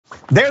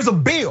There's a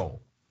bill,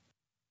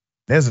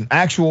 there's an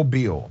actual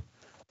bill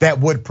that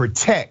would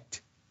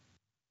protect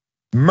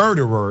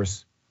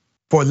murderers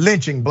for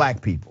lynching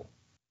black people.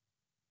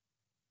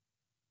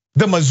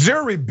 The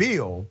Missouri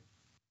bill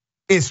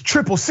is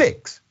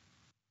 666.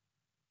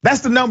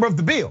 That's the number of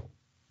the bill.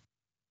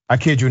 I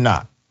kid you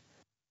not.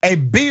 A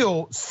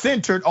bill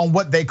centered on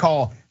what they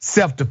call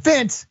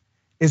self-defense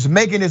is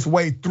making its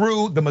way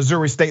through the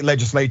Missouri state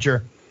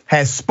legislature,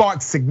 has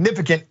sparked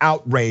significant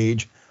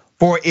outrage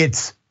for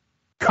its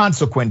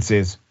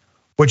consequences,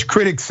 which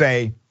critics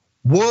say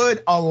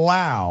would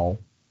allow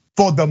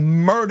for the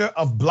murder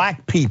of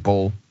black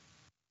people.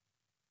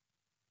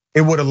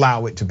 It would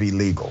allow it to be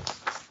legal.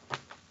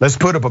 Let's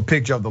put up a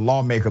picture of the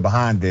lawmaker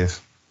behind this.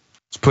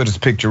 Let's put his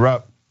picture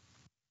up.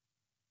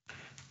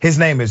 His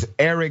name is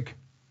Eric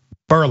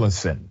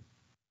Burleson.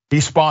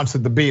 He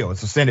sponsored the bill.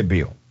 It's a Senate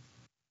bill.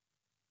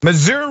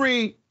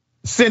 Missouri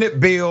Senate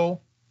Bill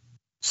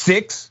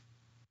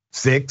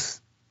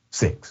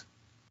 666.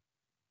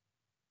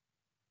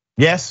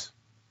 Yes,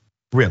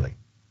 really.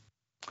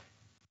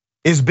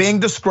 Is being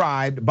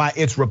described by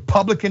its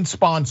Republican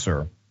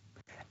sponsor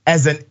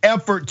as an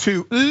effort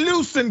to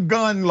loosen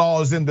gun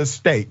laws in the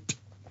state,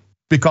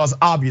 because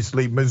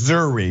obviously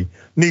Missouri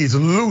needs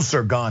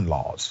looser gun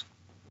laws.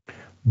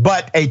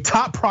 But a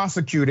top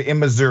prosecutor in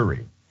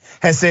Missouri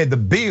has said the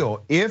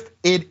bill, if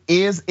it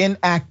is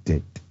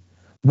enacted,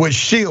 would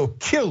shield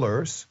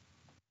killers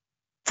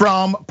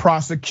from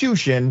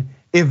prosecution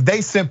if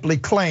they simply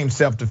claim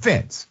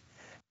self-defense,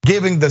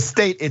 giving the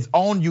state its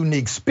own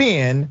unique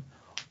spin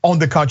on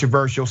the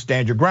controversial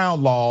stand your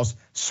ground laws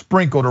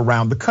sprinkled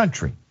around the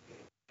country.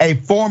 A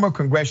former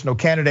congressional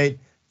candidate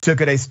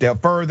took it a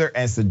step further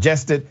and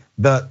suggested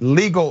the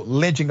legal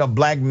lynching of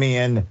black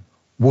men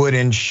would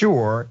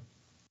ensure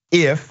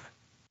if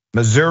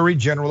Missouri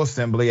General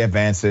Assembly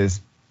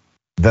advances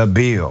the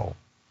bill.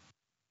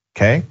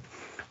 Okay?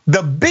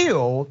 The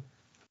bill,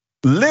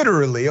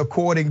 literally,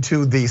 according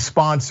to the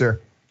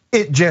sponsor,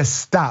 it just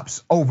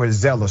stops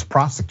overzealous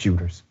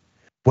prosecutors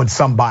when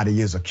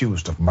somebody is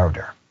accused of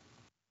murder.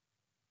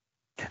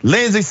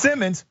 Lindsey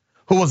Simmons,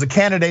 who was a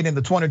candidate in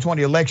the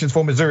 2020 elections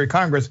for Missouri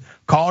Congress,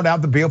 called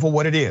out the bill for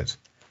what it is.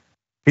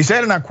 He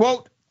said, and I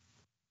quote,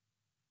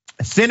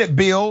 Senate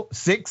Bill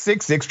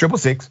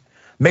 666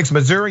 makes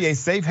Missouri a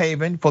safe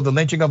haven for the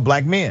lynching of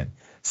black men.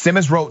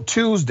 Simmons wrote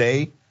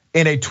Tuesday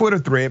in a Twitter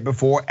thread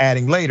before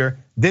adding later,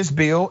 this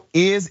bill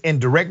is in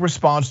direct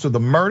response to the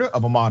murder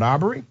of Ahmaud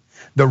Arbery,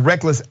 the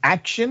reckless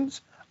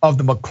actions of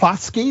the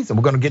McCloskeys, and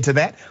we're gonna get to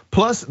that,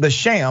 plus the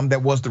sham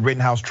that was the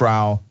Rittenhouse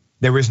trial,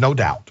 there is no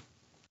doubt.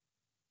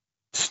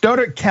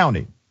 Stoddard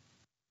County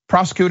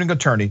prosecuting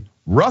attorney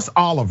Russ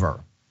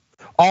Oliver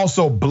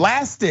also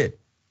blasted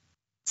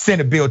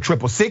Senate Bill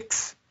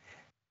 666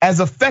 as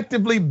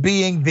effectively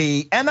being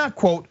the, and I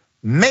quote,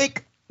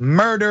 make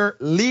murder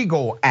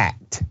legal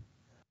act.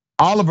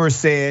 Oliver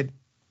said,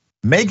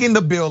 making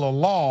the bill a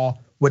law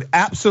would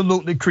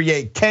absolutely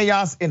create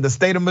chaos in the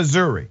state of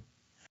Missouri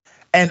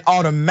and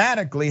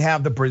automatically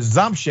have the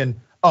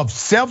presumption of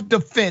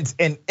self-defense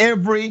in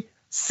every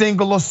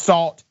single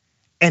assault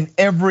and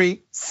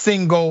every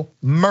single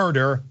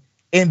murder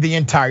in the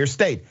entire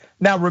state.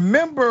 Now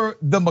remember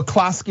the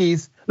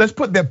McCloskeys, let's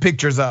put their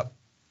pictures up.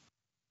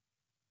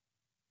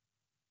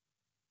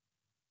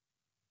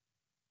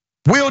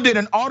 Wielded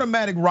an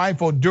automatic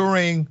rifle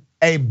during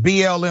a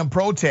BLM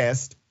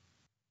protest.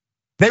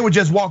 They were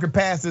just walking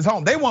past his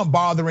home. They weren't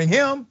bothering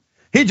him.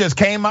 He just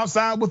came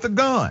outside with a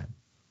gun.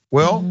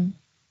 Well,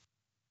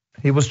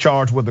 he was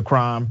charged with a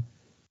crime.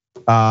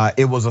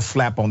 It was a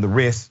slap on the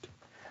wrist.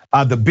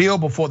 The bill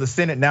before the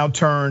Senate now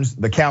turns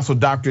the council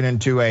doctrine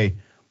into a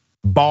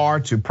bar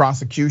to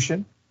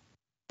prosecution.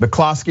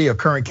 McCloskey, a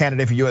current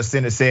candidate for US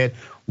Senate, said,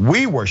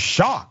 we were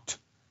shocked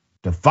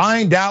to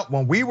find out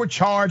when we were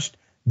charged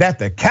that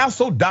the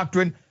castle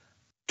doctrine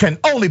can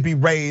only be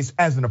raised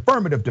as an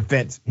affirmative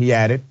defense, he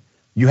added.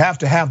 You have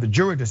to have the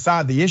jury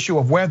decide the issue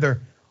of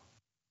whether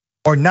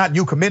or not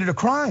you committed a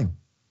crime.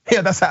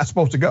 Yeah, that's how it's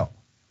supposed to go.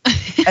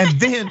 And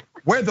then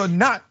whether or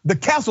not the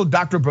castle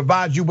doctrine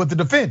provides you with the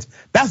defense.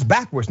 That's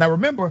backwards. Now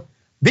remember,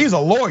 these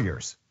are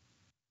lawyers,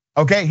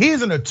 okay?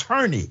 He's an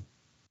attorney.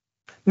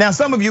 Now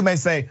some of you may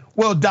say,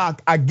 well,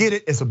 Doc, I get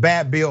it, it's a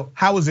bad bill.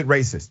 How is it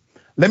racist?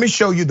 Let me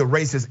show you the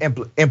racist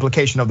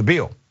implication of the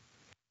bill.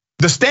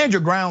 The stand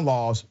your ground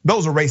laws,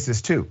 those are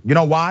racist too. You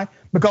know why?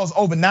 Because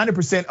over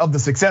 90% of the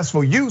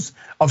successful use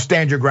of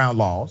stand your ground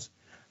laws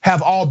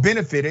have all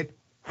benefited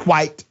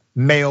white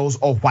males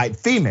or white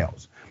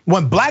females.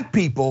 When black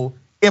people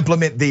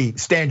implement the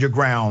stand your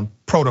ground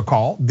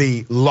protocol,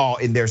 the law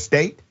in their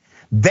state,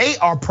 they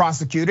are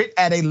prosecuted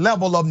at a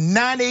level of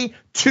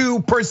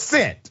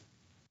 92%.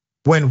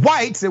 When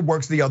whites, it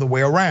works the other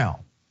way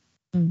around.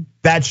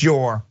 That's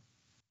your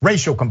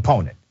racial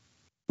component.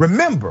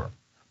 Remember,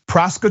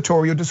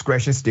 prosecutorial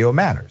discretion still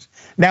matters.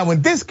 Now,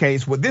 in this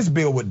case, what this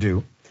bill would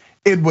do,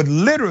 it would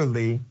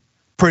literally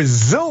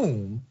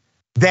presume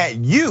that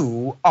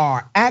you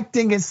are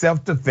acting in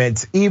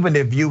self-defense even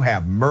if you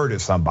have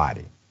murdered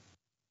somebody.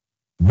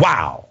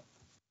 Wow.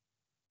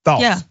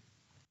 Thoughts? Yeah.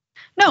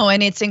 No,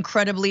 and it's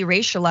incredibly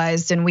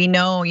racialized. And we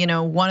know,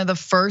 one of the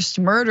first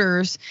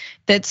murders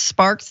that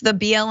sparked the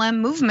BLM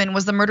movement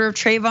was the murder of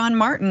Trayvon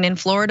Martin in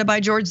Florida by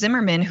George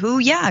Zimmerman,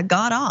 who,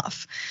 got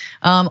off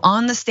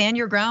on the stand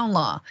your ground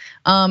law.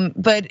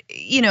 But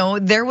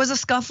there was a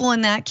scuffle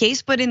in that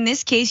case. But in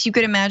this case, you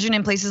could imagine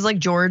in places like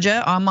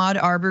Georgia,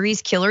 Ahmaud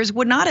Arbery's killers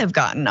would not have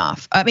gotten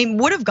off.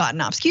 Would have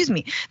gotten off, excuse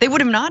me. They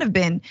would have not have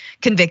been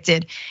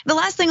convicted. The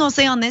last thing I'll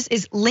say on this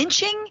is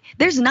lynching.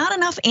 There's not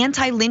enough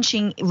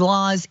anti-lynching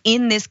laws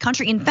in this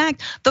country. In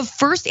fact, the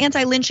first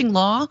anti-lynching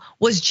law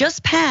was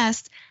just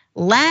passed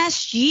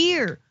last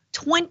year,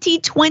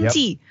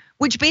 2020,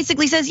 which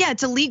basically says,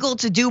 it's illegal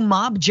to do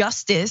mob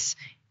justice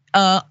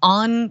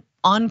on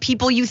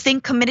people you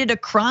think committed a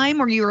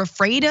crime or you're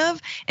afraid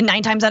of, and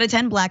 9 times out of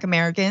 10 Black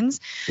Americans.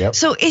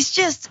 So it's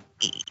just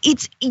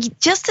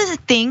to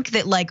think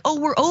that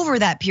we're over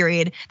that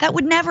period. That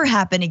would never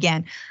happen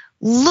again.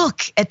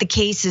 Look at the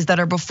cases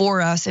that are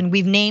before us, and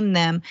we've named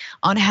them,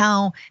 on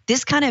how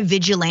this kind of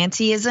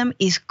vigilantism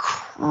is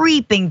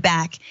creeping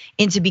back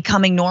into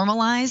becoming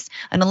normalized.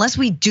 And unless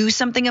we do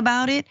something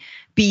about it,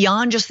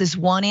 beyond just this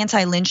one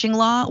anti-lynching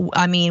law,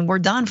 we're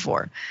done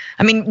for.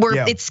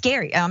 It's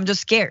scary. I'm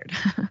just scared.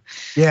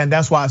 And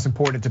that's why it's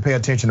important to pay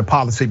attention to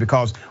policy,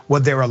 because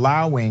what they're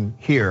allowing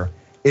here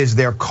is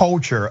their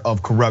culture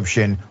of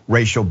corruption,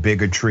 racial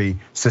bigotry,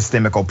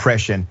 systemic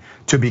oppression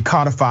to be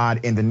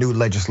codified in the new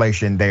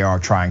legislation they are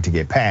trying to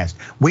get passed.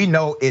 We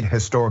know it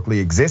historically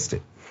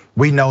existed.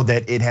 We know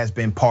that it has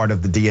been part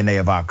of the DNA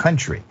of our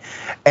country.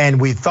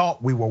 And we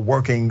thought we were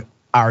working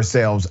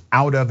ourselves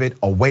out of it,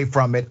 away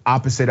from it,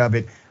 opposite of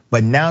it.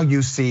 But now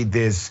you see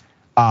this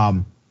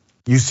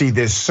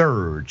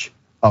surge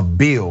of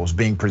bills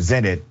being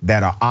presented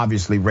that are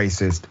obviously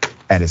racist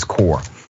at its core.